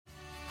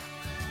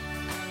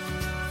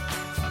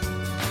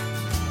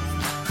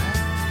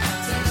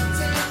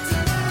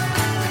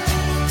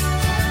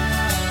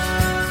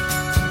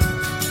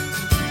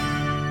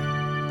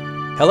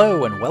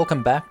Hello and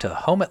welcome back to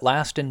Home at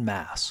Last in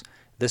Mass.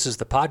 This is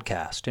the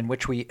podcast in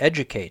which we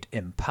educate,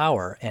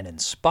 empower, and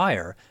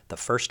inspire the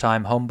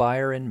first-time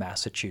homebuyer in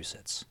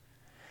Massachusetts.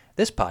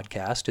 This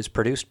podcast is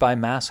produced by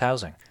Mass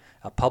Housing,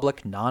 a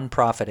public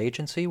nonprofit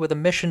agency with a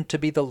mission to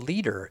be the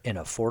leader in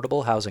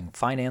affordable housing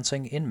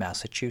financing in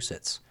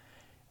Massachusetts.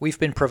 We've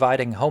been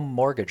providing home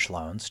mortgage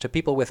loans to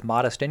people with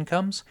modest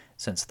incomes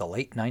since the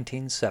late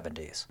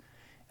 1970s.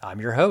 I'm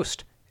your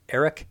host,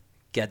 Eric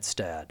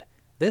Gedstad.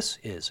 This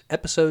is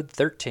episode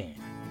 13.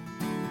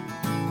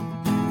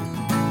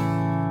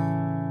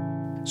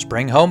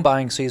 Spring home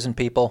buying season,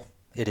 people.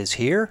 It is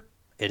here.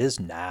 It is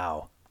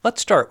now. Let's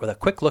start with a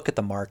quick look at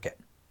the market.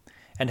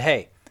 And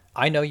hey,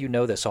 I know you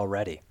know this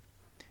already.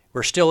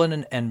 We're still in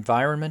an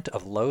environment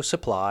of low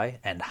supply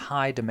and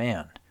high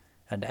demand.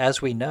 And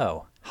as we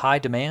know, high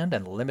demand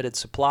and limited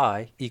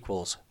supply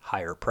equals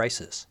higher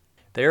prices.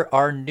 There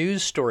are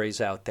news stories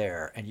out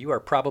there, and you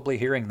are probably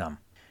hearing them.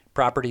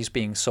 Properties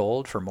being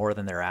sold for more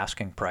than their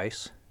asking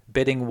price,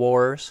 bidding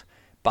wars,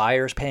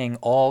 buyers paying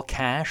all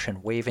cash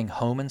and waiving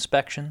home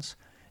inspections.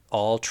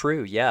 All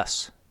true,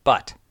 yes,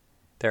 but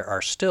there are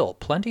still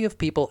plenty of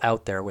people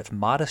out there with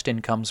modest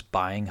incomes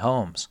buying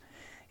homes.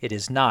 It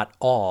is not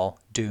all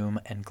doom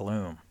and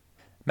gloom.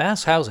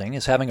 Mass Housing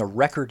is having a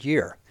record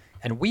year,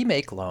 and we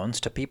make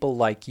loans to people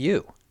like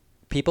you,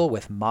 people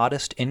with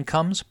modest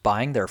incomes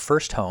buying their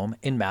first home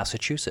in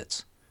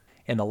Massachusetts.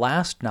 In the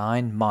last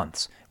 9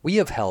 months, we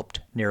have helped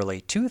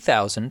nearly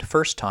 2,000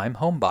 first-time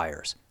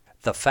homebuyers.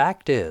 The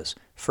fact is,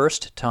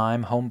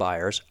 first-time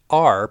homebuyers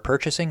are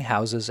purchasing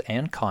houses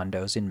and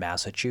condos in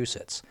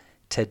Massachusetts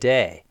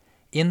today,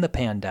 in the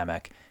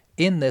pandemic,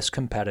 in this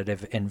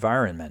competitive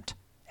environment,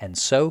 and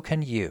so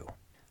can you.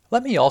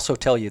 Let me also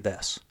tell you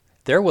this.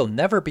 There will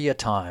never be a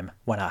time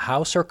when a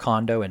house or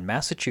condo in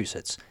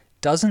Massachusetts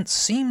doesn't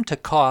seem to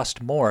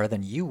cost more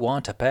than you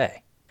want to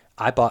pay.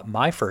 I bought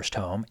my first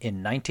home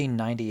in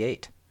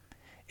 1998.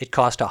 It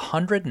cost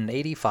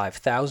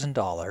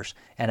 $185,000,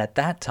 and at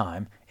that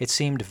time, it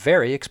seemed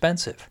very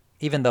expensive,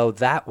 even though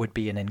that would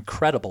be an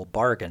incredible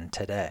bargain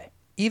today.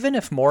 Even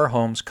if more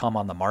homes come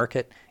on the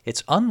market,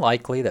 it's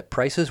unlikely that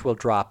prices will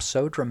drop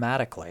so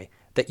dramatically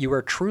that you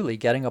are truly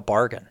getting a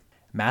bargain.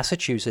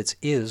 Massachusetts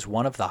is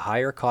one of the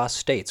higher cost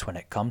states when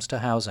it comes to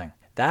housing.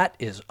 That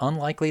is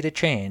unlikely to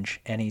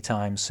change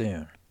anytime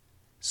soon.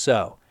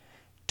 So,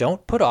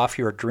 don't put off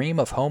your dream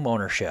of home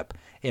ownership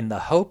in the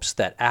hopes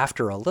that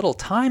after a little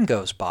time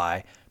goes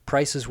by,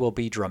 prices will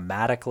be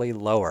dramatically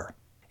lower.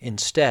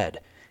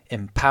 Instead,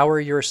 empower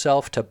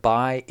yourself to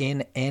buy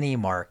in any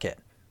market.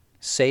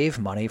 Save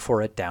money for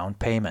a down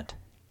payment.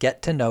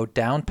 Get to know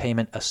down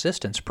payment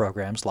assistance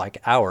programs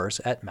like ours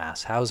at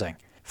Mass Housing.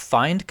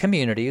 Find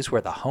communities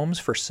where the homes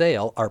for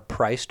sale are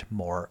priced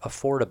more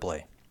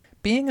affordably.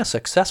 Being a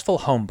successful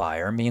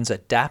homebuyer means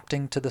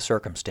adapting to the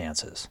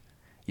circumstances.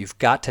 You've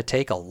got to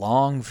take a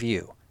long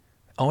view.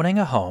 Owning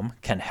a home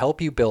can help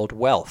you build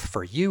wealth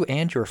for you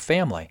and your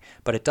family,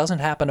 but it doesn't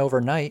happen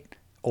overnight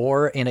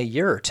or in a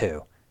year or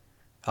two.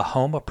 A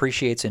home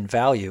appreciates in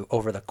value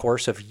over the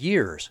course of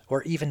years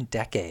or even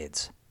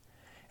decades.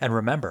 And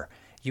remember,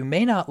 you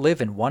may not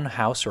live in one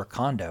house or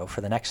condo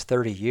for the next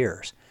 30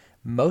 years.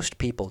 Most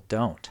people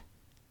don't.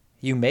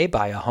 You may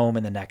buy a home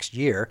in the next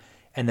year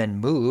and then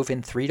move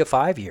in 3 to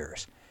 5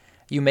 years.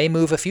 You may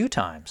move a few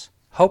times.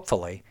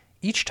 Hopefully,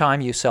 each time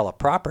you sell a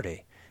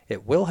property,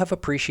 it will have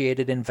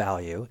appreciated in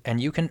value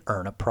and you can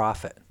earn a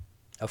profit.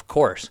 Of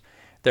course,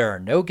 there are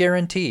no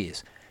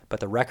guarantees, but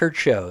the record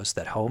shows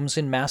that homes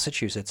in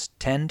Massachusetts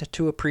tend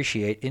to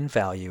appreciate in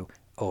value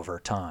over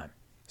time.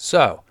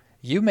 So,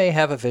 you may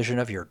have a vision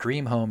of your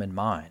dream home in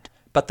mind,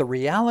 but the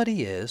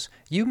reality is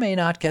you may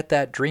not get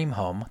that dream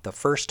home the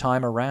first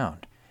time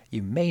around.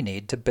 You may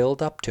need to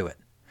build up to it.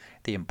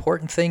 The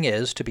important thing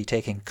is to be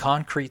taking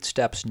concrete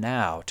steps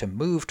now to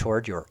move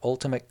toward your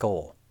ultimate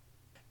goal.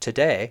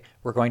 Today,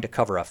 we're going to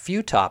cover a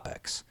few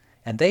topics,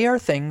 and they are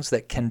things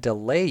that can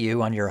delay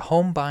you on your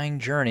home buying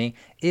journey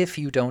if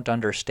you don't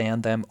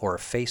understand them or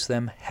face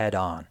them head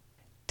on.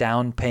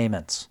 Down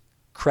payments,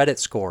 credit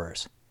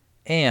scores,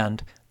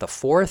 and the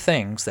 4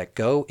 things that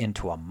go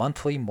into a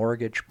monthly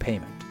mortgage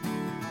payment.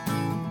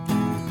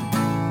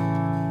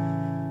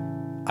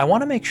 I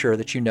want to make sure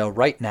that you know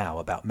right now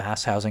about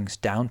Mass Housing's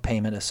down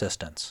payment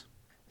assistance.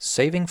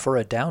 Saving for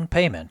a down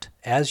payment,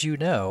 as you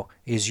know,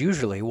 is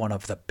usually one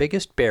of the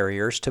biggest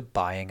barriers to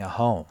buying a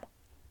home.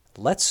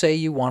 Let's say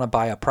you want to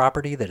buy a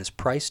property that is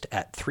priced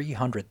at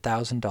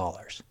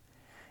 $300,000.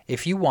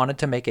 If you wanted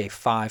to make a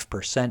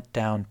 5%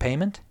 down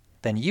payment,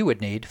 then you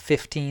would need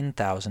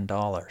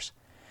 $15,000.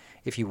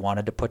 If you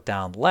wanted to put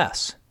down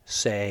less,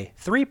 say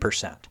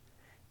 3%,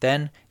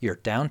 then your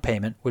down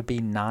payment would be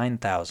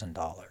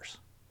 $9,000.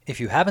 If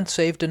you haven't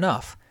saved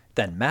enough,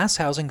 then Mass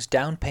Housing's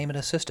down payment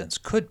assistance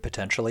could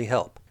potentially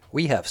help.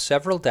 We have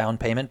several down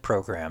payment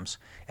programs,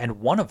 and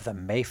one of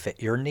them may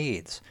fit your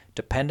needs,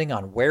 depending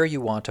on where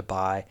you want to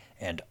buy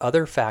and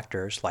other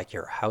factors like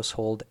your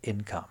household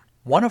income.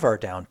 One of our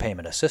down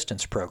payment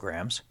assistance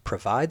programs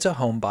provides a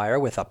home buyer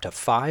with up to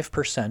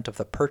 5% of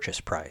the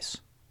purchase price.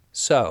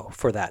 So,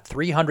 for that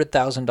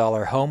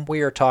 $300,000 home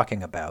we are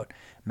talking about,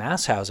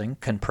 Mass Housing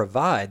can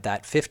provide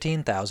that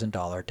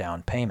 $15,000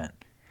 down payment.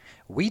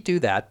 We do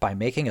that by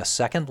making a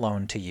second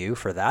loan to you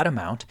for that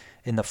amount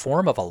in the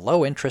form of a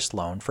low-interest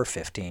loan for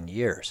 15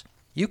 years.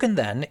 You can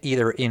then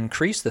either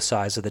increase the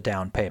size of the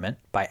down payment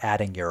by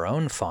adding your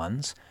own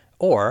funds,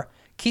 or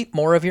keep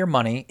more of your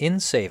money in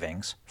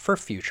savings for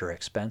future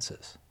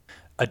expenses.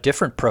 A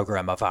different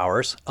program of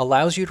ours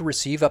allows you to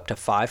receive up to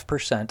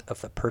 5%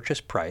 of the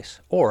purchase price,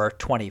 or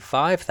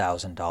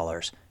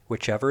 $25,000,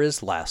 whichever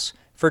is less,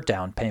 for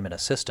down payment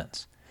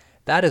assistance.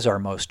 That is our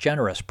most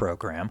generous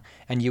program,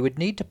 and you would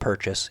need to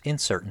purchase in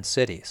certain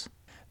cities.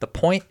 The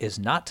point is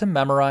not to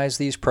memorize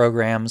these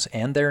programs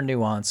and their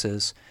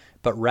nuances,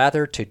 but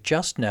rather to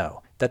just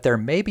know that there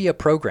may be a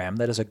program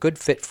that is a good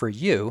fit for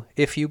you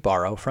if you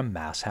borrow from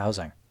Mass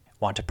Housing.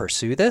 Want to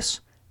pursue this?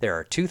 There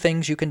are 2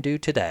 things you can do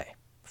today.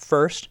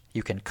 First,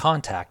 you can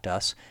contact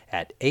us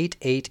at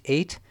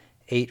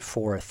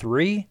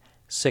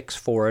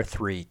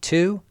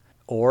 888-843-6432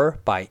 or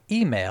by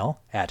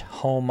email at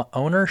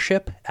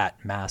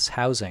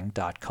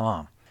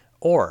homeownership@masshousing.com.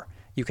 Or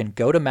you can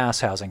go to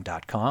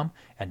masshousing.com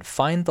and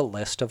find the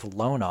list of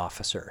loan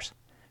officers.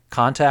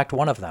 Contact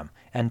one of them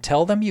and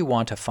tell them you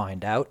want to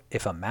find out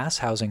if a Mass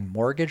Housing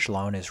mortgage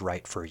loan is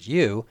right for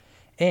you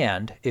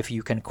and if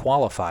you can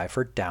qualify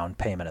for down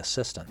payment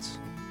assistance.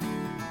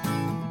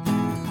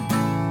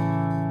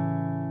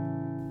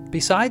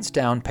 Besides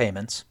down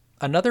payments,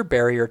 another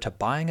barrier to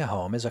buying a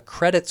home is a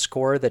credit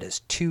score that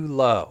is too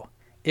low.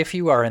 If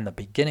you are in the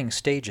beginning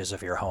stages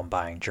of your home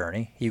buying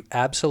journey, you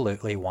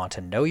absolutely want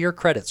to know your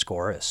credit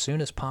score as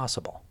soon as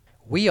possible.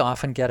 We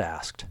often get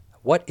asked,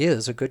 what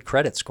is a good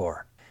credit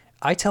score?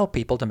 I tell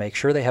people to make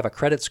sure they have a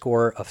credit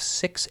score of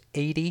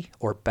 680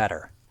 or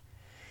better.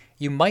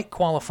 You might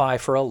qualify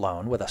for a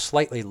loan with a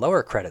slightly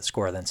lower credit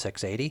score than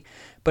 680,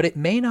 but it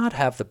may not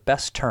have the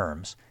best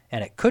terms,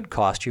 and it could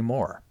cost you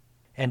more.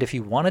 And if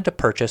you wanted to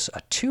purchase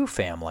a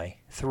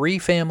 2-family,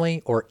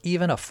 3-family, or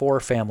even a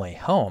 4-family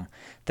home,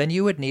 then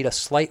you would need a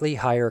slightly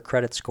higher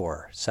credit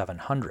score,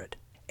 700.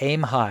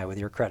 Aim high with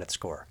your credit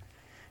score.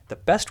 The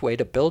best way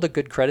to build a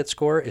good credit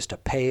score is to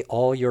pay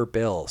all your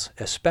bills,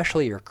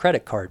 especially your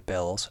credit card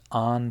bills,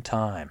 on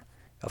time.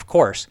 Of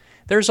course,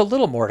 there's a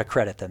little more to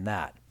credit than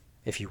that.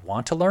 If you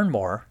want to learn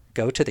more,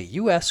 go to the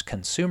U.S.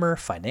 Consumer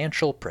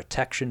Financial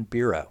Protection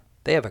Bureau.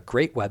 They have a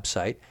great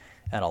website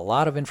and a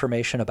lot of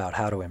information about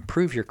how to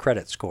improve your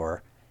credit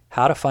score,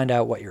 how to find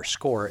out what your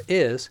score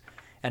is,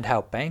 and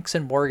how banks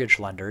and mortgage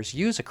lenders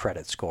use a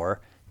credit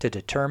score to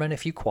determine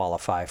if you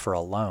qualify for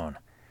a loan.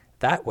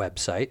 That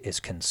website is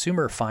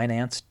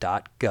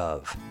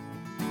consumerfinance.gov.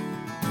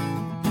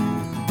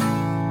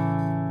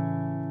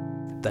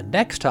 The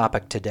next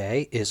topic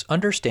today is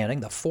understanding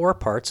the 4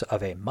 parts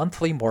of a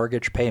monthly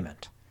mortgage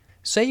payment.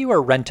 Say you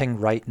are renting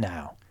right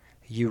now.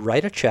 You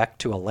write a check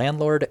to a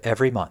landlord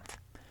every month.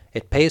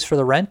 It pays for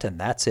the rent and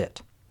that's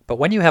it. But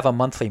when you have a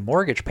monthly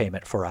mortgage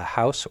payment for a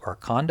house or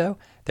condo,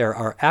 there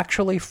are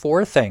actually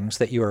 4 things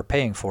that you are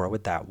paying for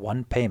with that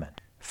one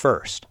payment.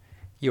 First,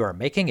 you are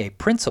making a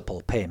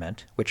principal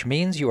payment, which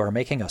means you are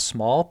making a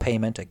small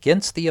payment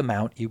against the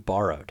amount you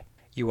borrowed.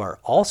 You are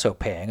also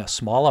paying a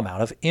small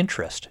amount of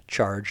interest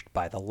charged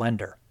by the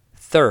lender.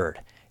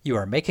 Third, you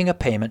are making a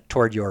payment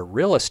toward your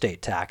real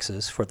estate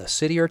taxes for the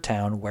city or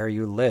town where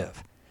you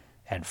live.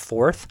 And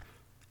fourth,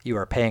 you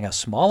are paying a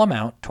small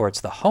amount towards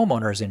the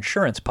homeowner's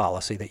insurance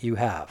policy that you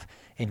have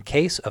in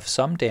case of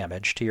some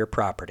damage to your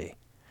property.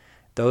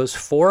 Those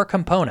 4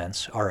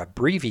 components are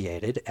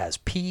abbreviated as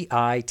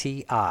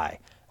PITI,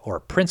 or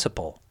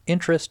principal,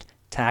 interest,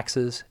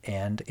 taxes,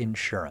 and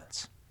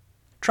insurance.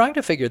 Trying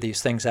to figure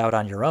these things out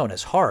on your own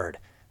is hard,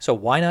 so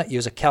why not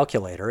use a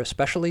calculator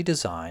especially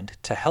designed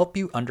to help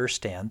you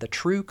understand the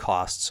true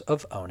costs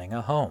of owning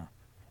a home?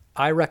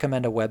 I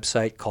recommend a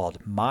website called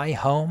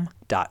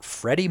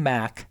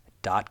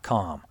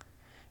myhome.freddiemac.com.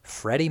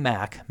 Freddie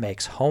Mac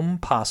makes home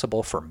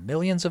possible for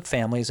millions of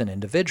families and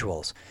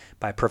individuals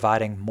by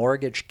providing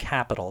mortgage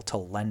capital to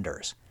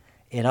lenders.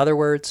 In other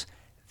words,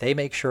 they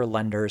make sure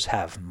lenders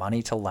have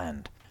money to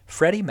lend.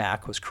 Freddie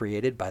Mac was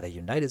created by the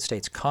United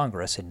States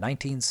Congress in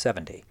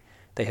 1970.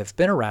 They have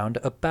been around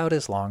about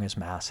as long as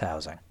Mass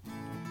Housing.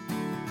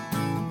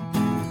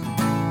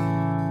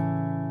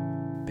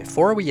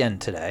 Before we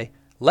end today,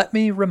 let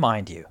me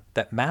remind you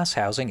that Mass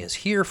Housing is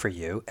here for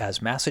you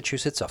as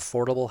Massachusetts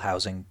Affordable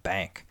Housing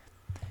Bank.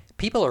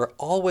 People are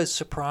always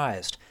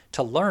surprised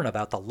to learn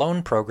about the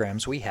loan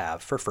programs we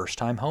have for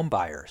first-time home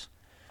buyers.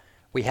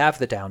 We have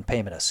the down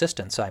payment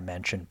assistance I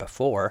mentioned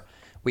before.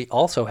 We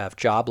also have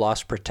job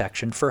loss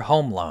protection for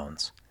home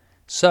loans.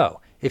 So,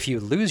 if you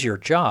lose your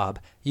job,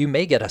 you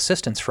may get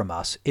assistance from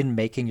us in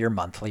making your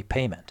monthly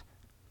payment.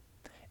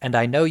 And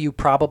I know you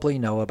probably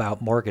know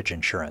about mortgage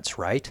insurance,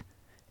 right?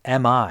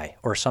 MI,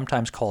 or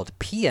sometimes called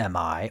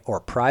PMI, or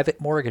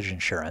private mortgage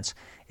insurance,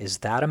 is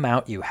that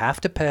amount you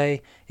have to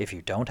pay if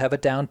you don't have a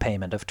down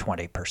payment of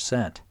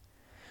 20%.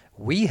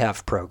 We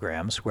have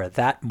programs where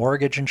that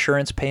mortgage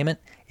insurance payment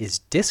is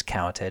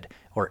discounted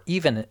or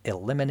even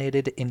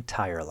eliminated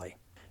entirely.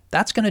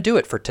 That's going to do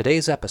it for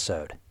today's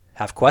episode.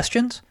 Have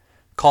questions?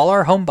 Call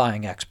our home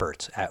buying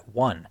experts at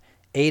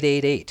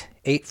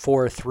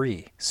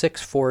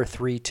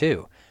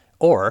 1-888-843-6432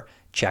 or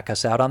check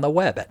us out on the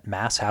web at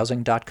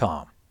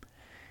masshousing.com.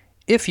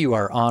 If you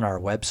are on our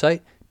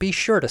website, be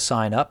sure to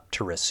sign up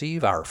to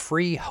receive our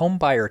free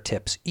Homebuyer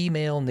Tips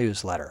email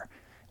newsletter.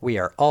 We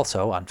are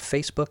also on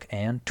Facebook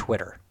and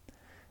Twitter.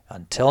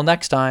 Until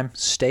next time,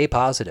 stay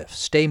positive,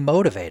 stay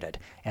motivated,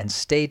 and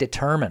stay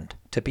determined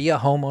to be a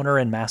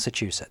homeowner in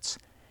Massachusetts.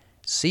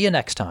 See you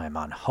next time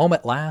on Home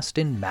at Last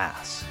in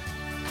Mass.